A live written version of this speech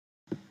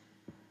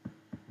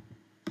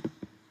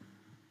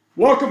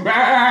Welcome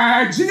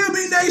back,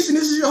 Gmb Nation.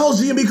 This is your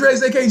host, Gmb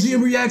Reacts, aka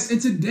Gmb Reacts,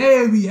 and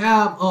today we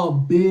have a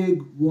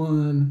big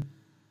one.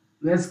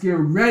 Let's get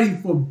ready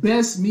for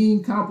Best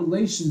Meme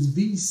Compilations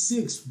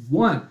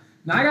V6-1.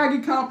 Now, I gotta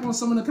get caught on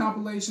some of the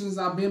compilations.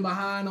 I've been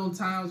behind on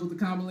times with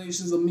the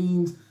compilations of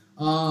memes.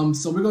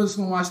 So we're just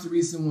gonna watch the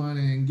recent one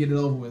and get it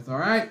over with, all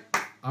right?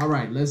 All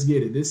right, let's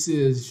get it. This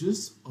is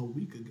just a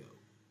week ago.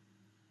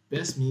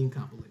 Best Meme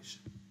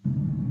Compilation.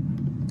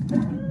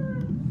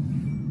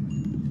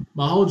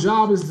 My whole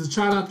job is to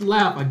try not to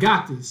laugh. I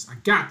got this. I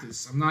got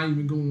this. I'm not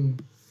even gonna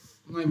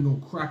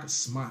crack a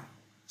smile.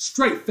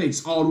 Straight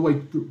face all the way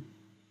through.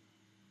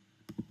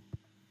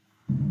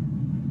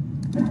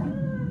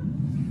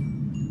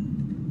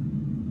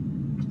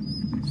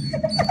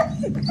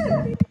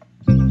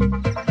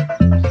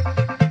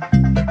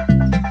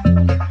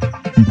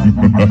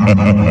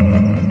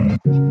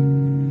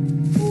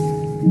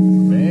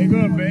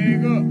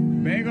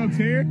 Bang up,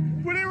 Terry.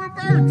 Put in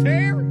reverse,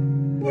 Terry.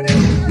 Put in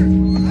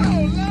reverse.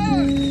 Oh,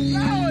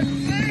 Lord,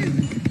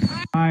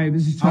 Jesus. Hi,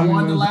 this is I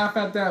wanted to laugh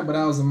at that, but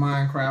that was a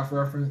Minecraft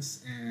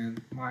reference,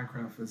 and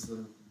Minecraft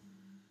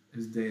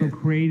is dead.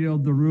 Creator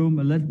of the room.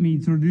 Let me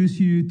introduce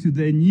you to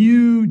the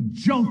new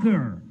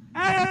Joker.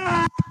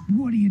 Ah!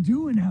 What are you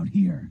doing out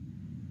here?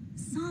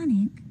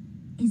 Sonic,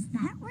 is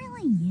that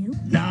really you?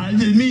 Nah,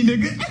 it's just me,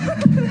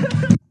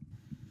 nigga.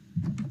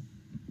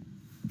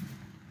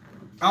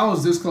 I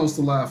was this close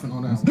to laughing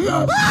on that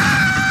one.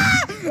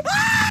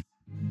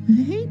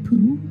 Hey,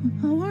 Pooh,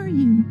 how are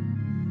you?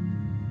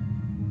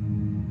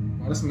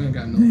 Wow, this man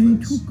got no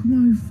face. Took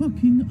my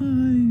fucking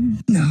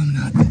eyes. No, I'm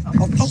not.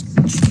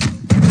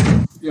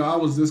 Yo, I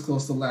was this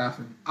close to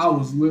laughing. I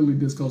was literally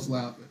this close to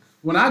laughing.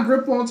 When I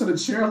grip onto the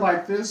chair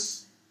like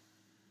this,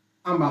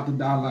 I'm about to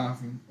die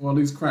laughing, or at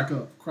least crack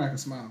a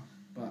smile.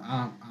 But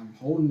I'm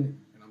holding it,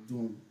 and I'm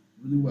doing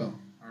really well.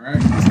 All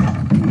right.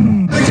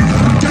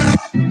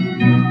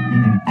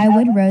 I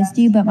would roast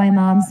you, but my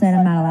mom said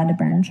I'm not allowed to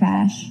burn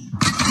trash.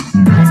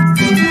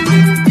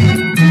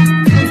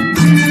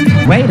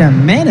 Wait a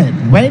minute.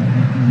 Wait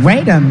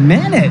a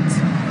minute.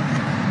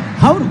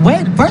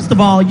 Wait, first of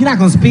all, you're not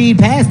going to speed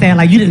past that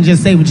like you didn't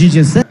just say what you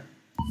just said.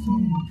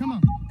 Come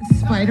on.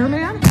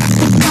 Spider-Man?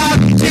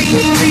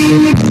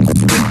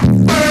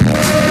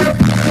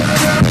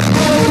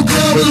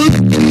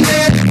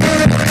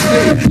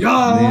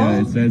 Y'all.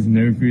 Yeah, it says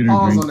no food or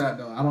Pause drink. on that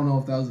though. I don't know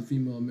if that was a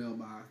female or male,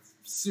 but I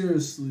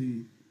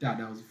seriously doubt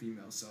that was a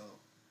female. So,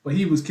 but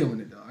he was killing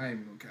it though. I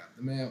ain't even gonna cap.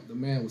 The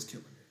man was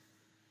killing it.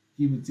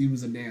 He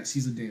was a dance.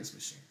 He's a dance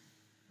machine.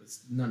 But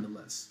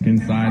nonetheless.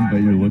 Inside,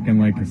 but you're looking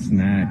like a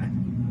snack.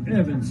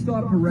 Evan,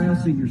 stop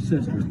harassing your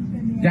sister.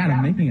 Dad,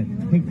 I'm making a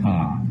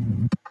TikTok.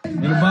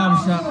 In a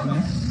barbershop,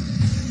 man.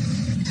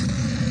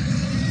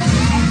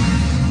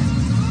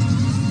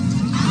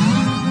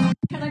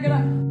 Can I get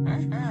up?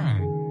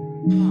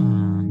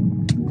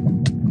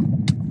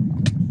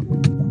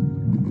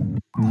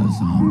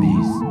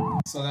 Zombies.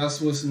 So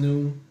that's what's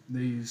new.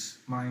 These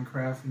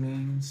Minecraft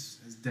memes,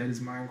 as dead as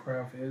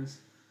Minecraft is.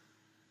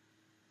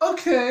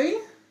 Okay.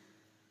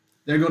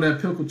 There go that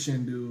pickle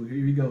chin dude.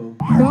 Here we go.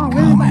 Bro,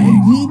 really about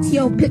to get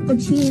your pickle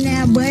chin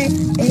that boy.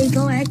 They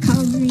go at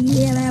coffee,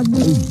 yeah, that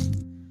boy.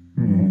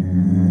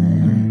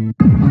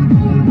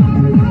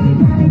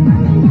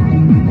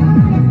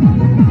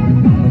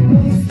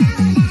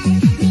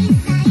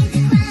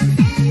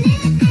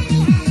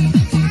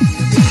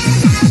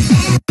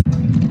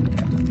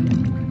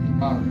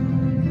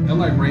 They're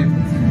like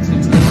ravens.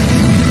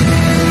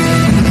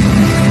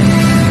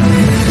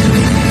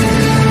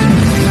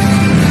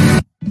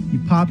 You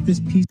pop this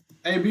piece.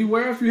 Hey,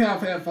 beware if you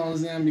have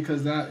headphones in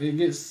because it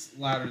gets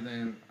louder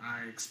than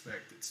I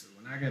expected to.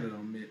 And I got it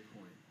on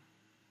midpoint.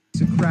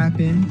 of crap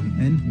in,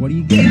 and what do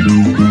you get?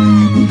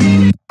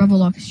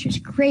 Revolock is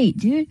just great,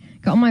 dude.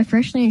 Got all my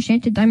freshly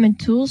enchanted diamond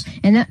tools,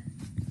 and that,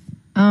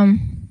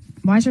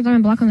 why is there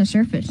diamond block on the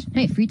surface?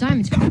 Hey, free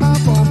diamonds. That's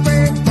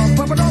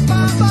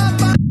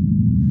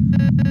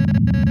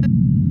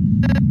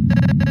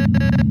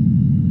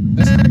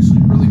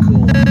actually really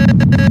cool.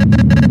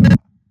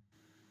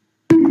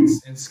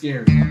 And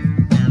scary.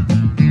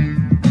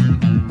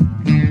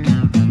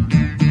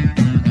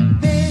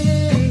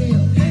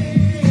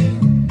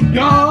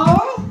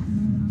 Y'all!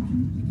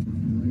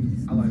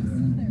 I like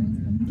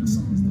that. That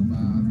song's the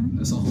vibe.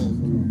 That's a whole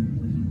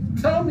move.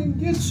 Come and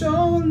get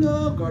your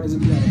love. Guardians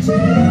of the Galaxy.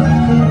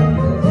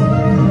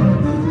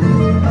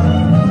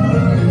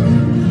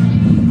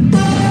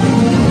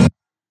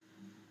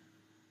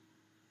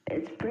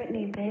 It's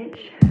Britney, bitch.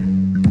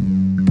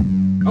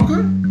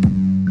 Okay.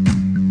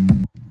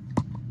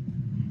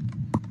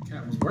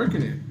 Cat was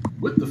working it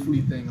with the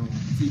flea thing on.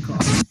 Flea car.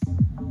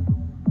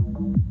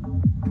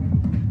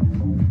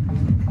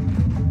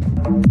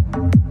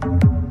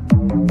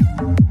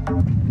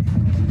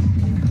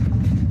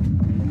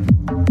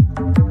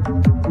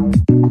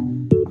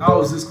 I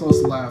was this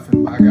close to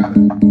laughing, but I got it.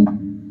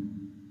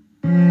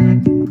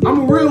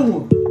 I'm a real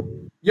one.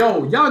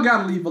 Yo, y'all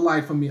gotta leave a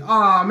like for me.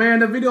 Aw, man,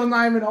 the video's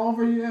not even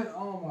over yet.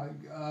 Oh my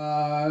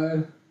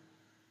god.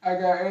 I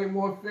got 8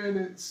 more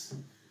minutes.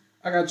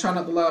 I gotta try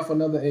not to laugh for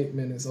another 8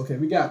 minutes. Okay,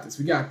 we got this.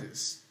 We got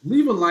this.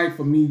 Leave a like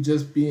for me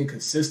just being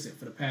consistent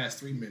for the past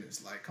 3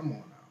 minutes. Like, come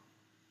on now.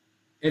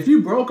 If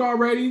you broke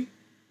already,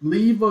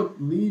 leave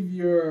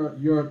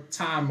your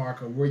time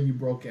marker where you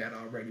broke at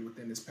already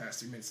within this past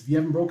 3 minutes. If you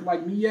haven't broken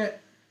like me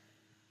yet,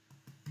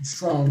 you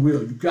strong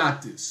will. You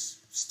got this.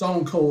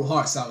 Stone cold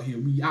hearts out here.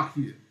 We out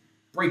here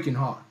breaking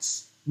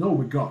hearts. No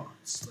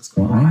regards. Let's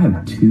go. Well, I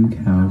have 2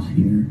 cows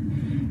here,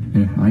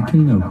 and if I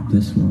can milk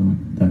this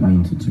one, that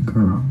means it's a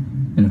girl.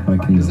 And if I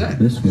can milk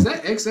this one... Is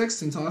that XX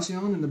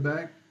Tentacion in the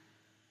back?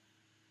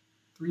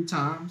 3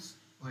 times?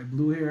 Like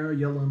blue hair,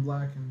 yellow and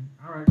black, and...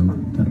 Alright, cool.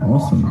 That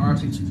also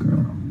means it's a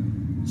girl.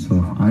 So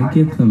if I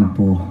give them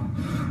both...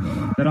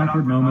 That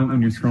awkward moment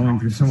when you're scrolling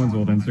through someone's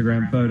old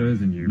Instagram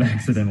photos and you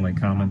accidentally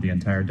comment the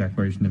entire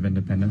Declaration of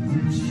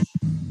Independence.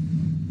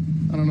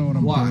 I don't know what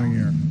I'm doing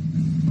here.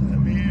 Let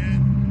me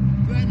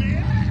in. Let me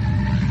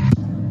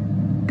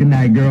in. Good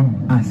night, girl.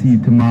 I'll see you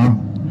tomorrow.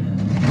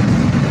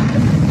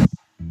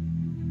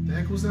 The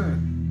heck was that?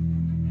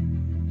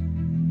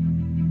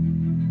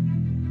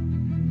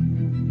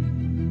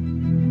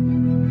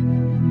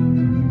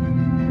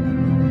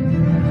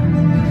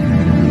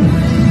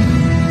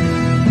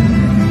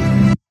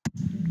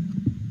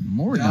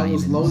 That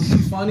was low-key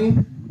funny,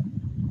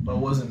 but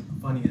wasn't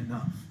funny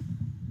enough.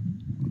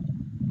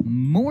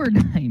 More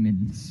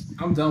diamonds.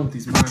 I'm done with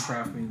these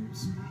Minecraft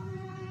memes.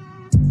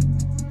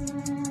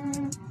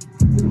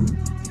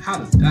 How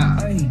to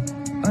die?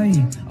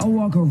 Hey, I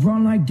walk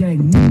around like that.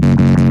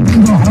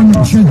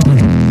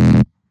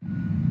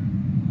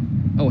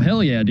 Oh,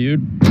 hell yeah,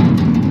 dude.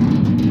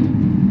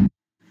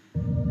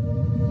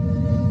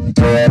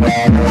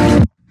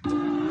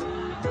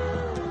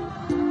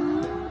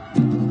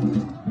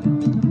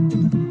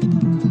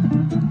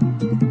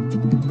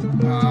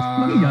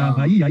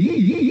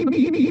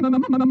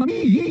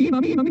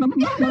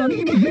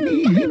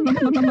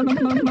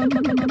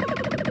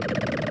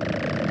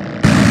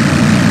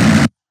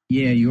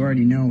 Yeah, you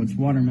already know it's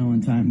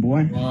watermelon time,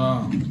 boy.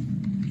 Wow.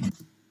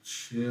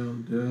 Chill,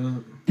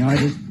 dude. No, I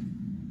just...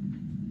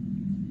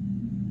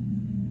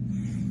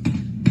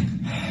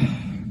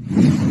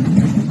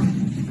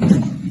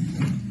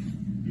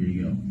 Here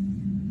you go.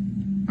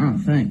 Oh,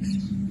 thanks.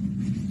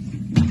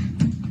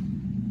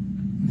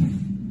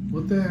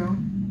 What the hell?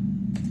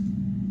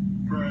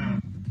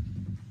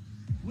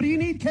 What do you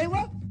need,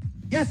 Kayla?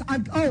 Yes,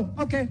 oh,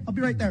 okay, I'll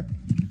be right there.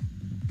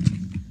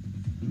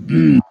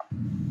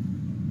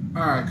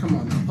 Alright, come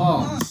on now.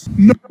 Pause.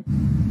 No.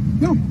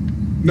 No.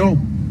 No.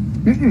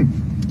 Mm-mm.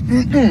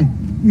 Mm-mm.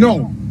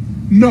 No.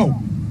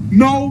 No.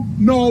 No.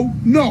 No.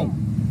 No.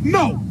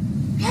 No.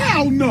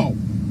 Hell no.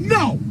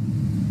 No.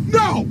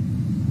 No.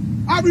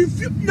 I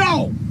refuse.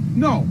 No.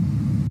 No.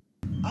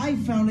 I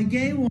found a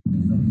gay one.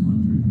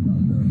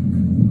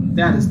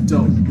 That is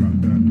dope.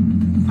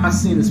 I've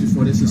seen this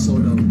before. This is so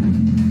dope.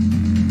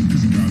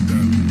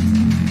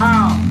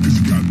 How?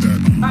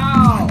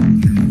 How?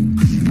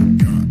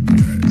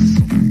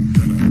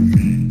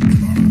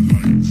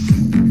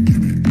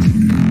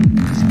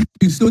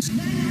 You stood.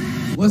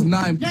 What's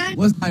 9?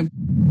 What's 9?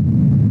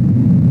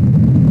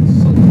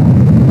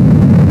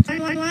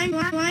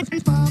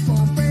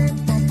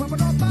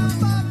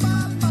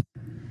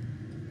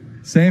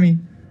 Sammy.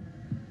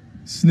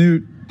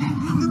 Snoot.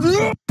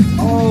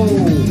 Oh.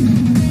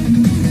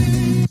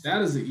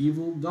 That is an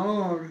evil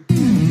dog.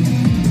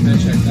 That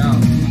checked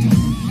out.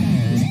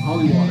 It's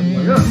holy water.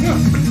 Like, yeah.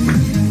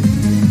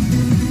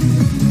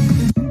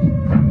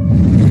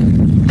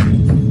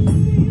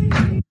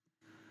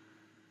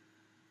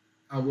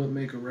 I would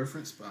make a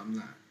reference, but I'm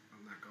not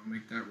gonna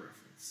make that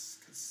reference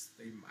because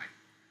they might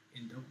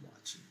end up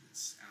watching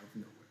this out of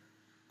nowhere.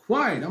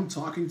 Quiet, I'm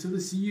talking to the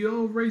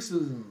CEO of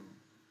racism.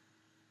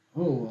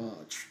 Oh,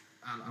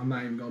 I'm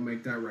not even gonna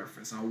make that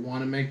reference. I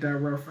want to make that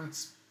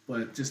reference,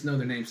 but just know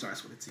their name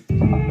starts with a T.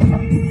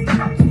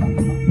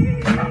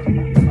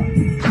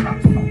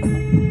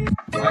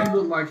 Why he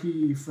look like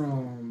he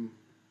from?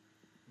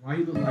 Why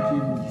he look like he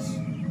was?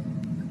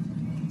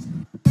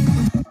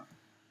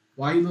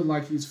 Why he look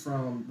like he's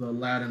from the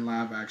Aladdin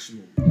live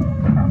action movie?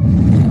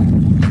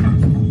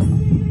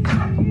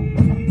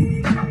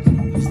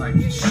 He's like,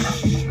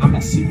 shh, I'm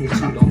in sequel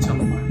 2, don't tell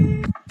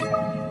nobody.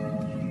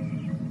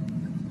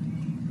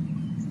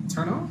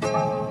 Turn on?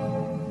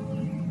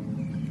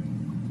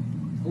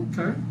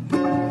 Okay.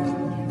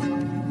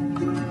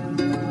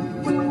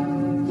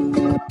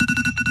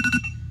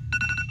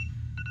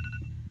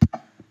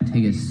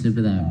 Take a sip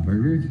of that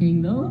Burger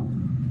King though?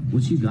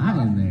 What you got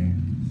in there?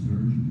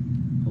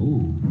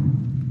 Oh.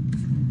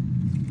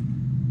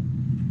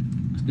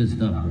 That's good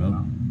stuff, bro.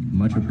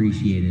 Much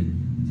appreciated.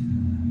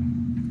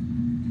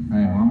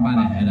 Alright, well, I'm about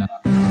to head up.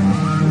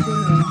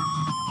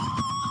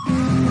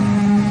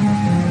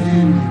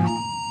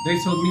 They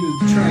told me to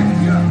track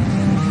you out.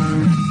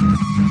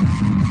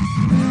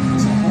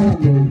 It's a whole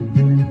movie.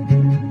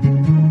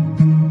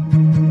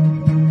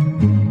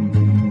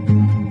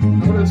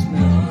 What is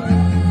man?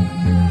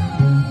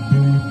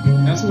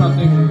 That's what I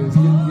think it is.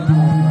 Get him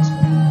off my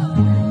screen.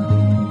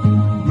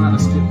 I'm not a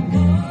skip.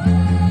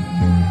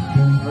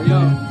 Hurry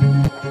up.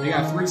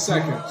 3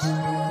 seconds.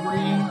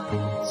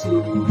 3,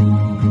 2,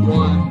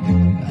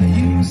 1. I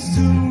used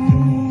to.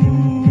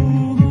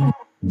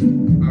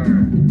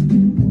 Alright.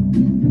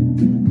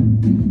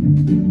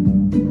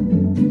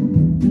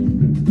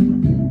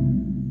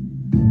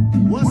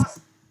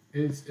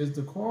 Is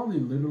the quality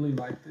literally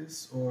like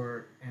this,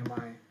 or am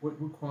I? What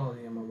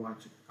quality am I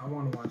watching? I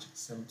want to watch it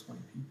 720p.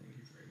 Thank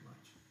you very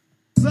much.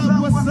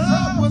 What's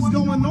up? What's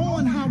going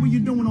on? How are you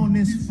doing on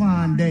this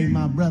fine day,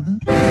 my brother?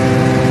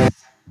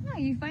 Oh,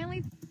 you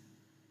finally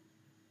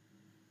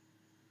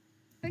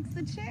fixed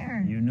the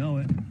chair. You know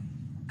it.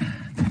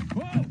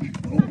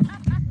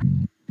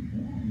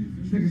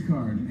 Trick is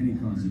card, any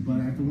concert, but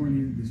I have to warn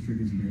you, this trick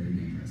is very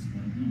dangerous.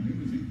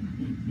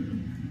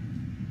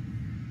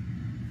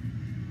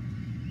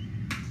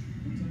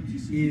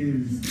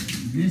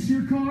 Is this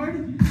your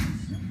card?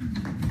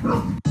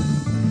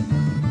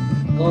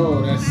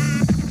 Whoa, that's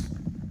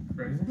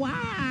crazy.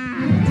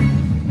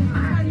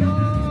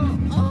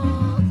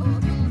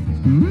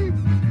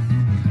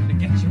 Gonna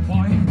get you,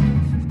 boy.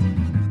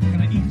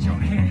 Gonna eat your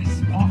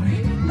ass, boy.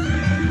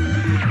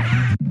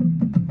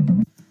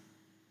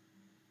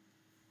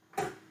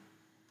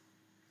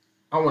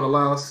 I want to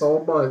laugh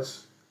so much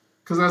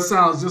because that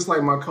sounds just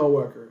like my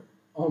coworker.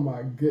 Oh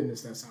my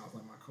goodness, that sounds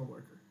like my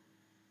coworker.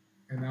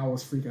 And that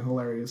was freaking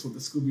hilarious with the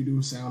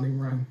Scooby-Doo sounding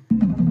run.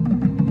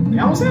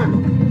 That was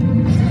him.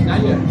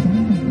 Not yet.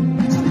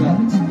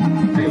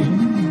 Hey,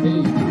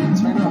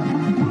 turn up.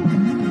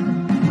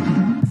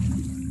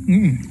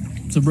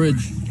 It's a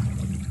bridge.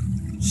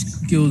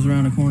 Just goes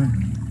around the corner.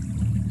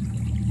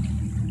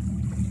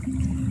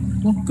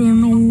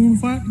 Walking on the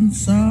fighting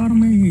side of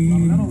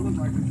me. That don't look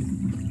like it.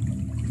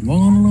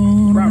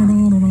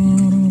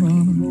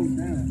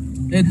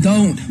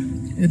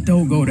 It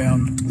don't go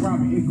down.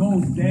 Robbie, it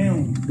goes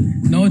down.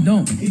 No, it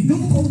don't. It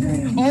don't go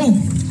down. Oh!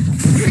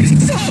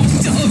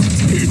 Don't!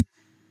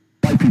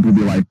 White people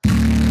be like.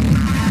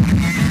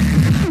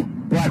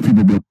 Black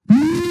people be like.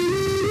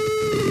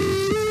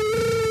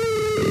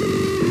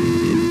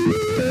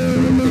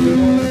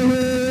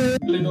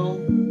 Little.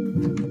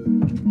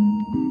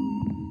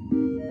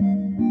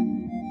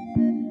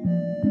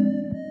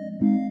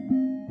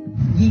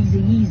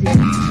 Yeezy.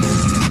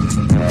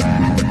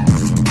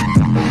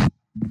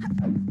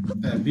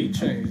 That beat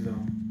change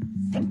though.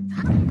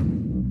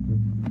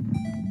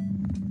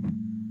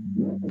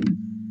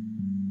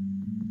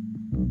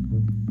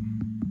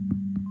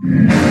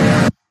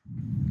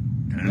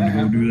 Time to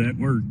go do that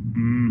work.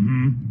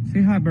 Mm-hmm.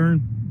 Say hi, Burn.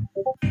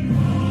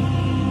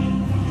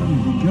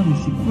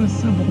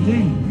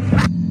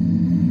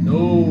 No.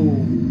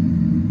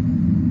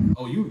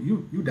 Oh,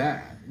 you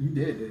died. You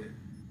did.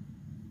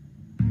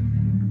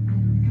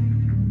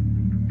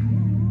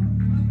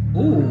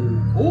 Ooh.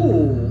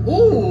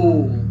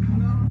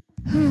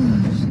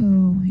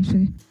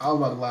 I was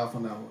about to laugh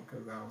on that one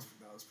because that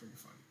was pretty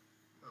funny.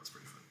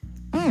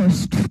 Oh,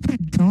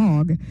 stupid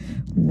dog.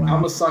 Wow.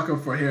 I'm a sucker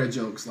for hair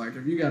jokes. Like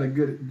if you got a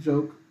good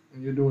joke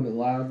and you're doing it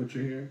live with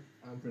your hair,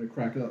 I'm gonna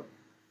crack up.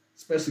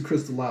 Especially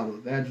Crystal Lava.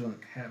 That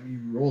junk had me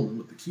rolling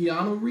with the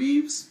Keanu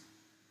Reeves.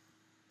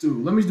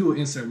 Dude, let me do an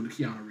insert with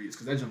the Keanu Reeves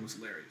because that junk was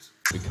hilarious.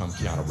 Become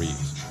Keanu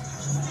Reeves.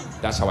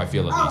 That's how I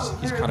feel at least.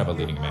 He's kind of a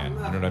leading man. You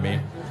know what I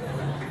mean?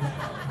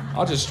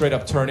 I'll just straight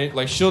up turn it.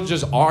 Like she'll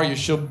just argue,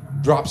 she'll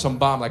drop some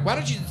bomb. Like, why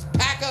don't you just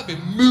pack up and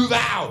move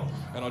out?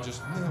 And I'll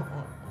just.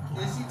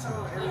 Is he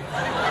told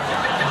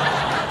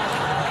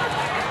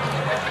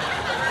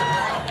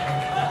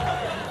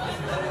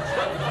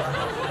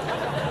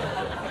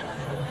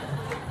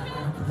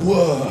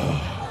Whoa.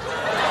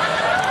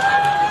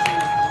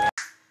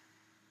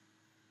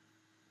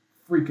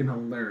 Freaking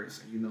hilarious,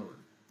 and you know it.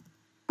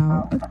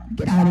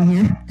 Get out of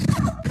here.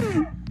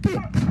 Get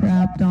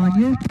crapped on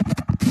you.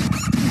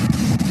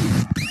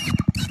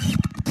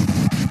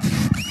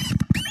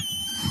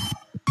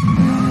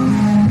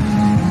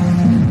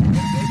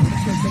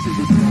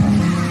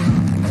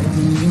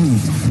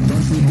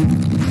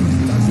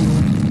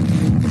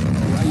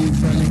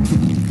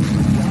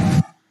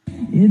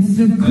 It's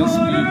a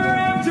quarter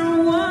after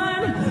 1.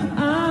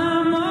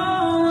 I'm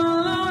all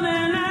alone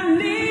and I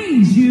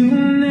need you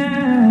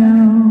now.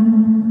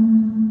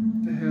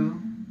 What the hell?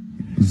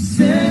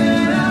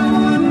 Said I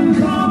wouldn't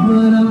call,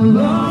 but I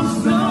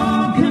lost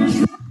all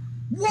control.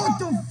 What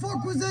the fuck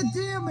was that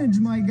damage,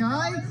 my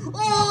guy?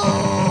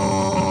 Oh!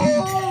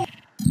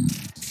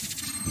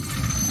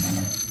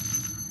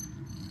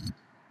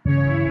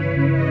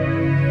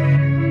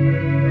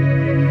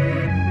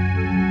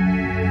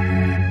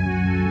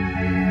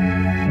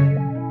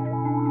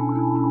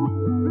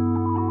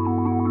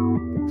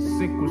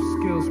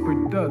 Skills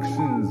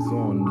Productions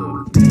on the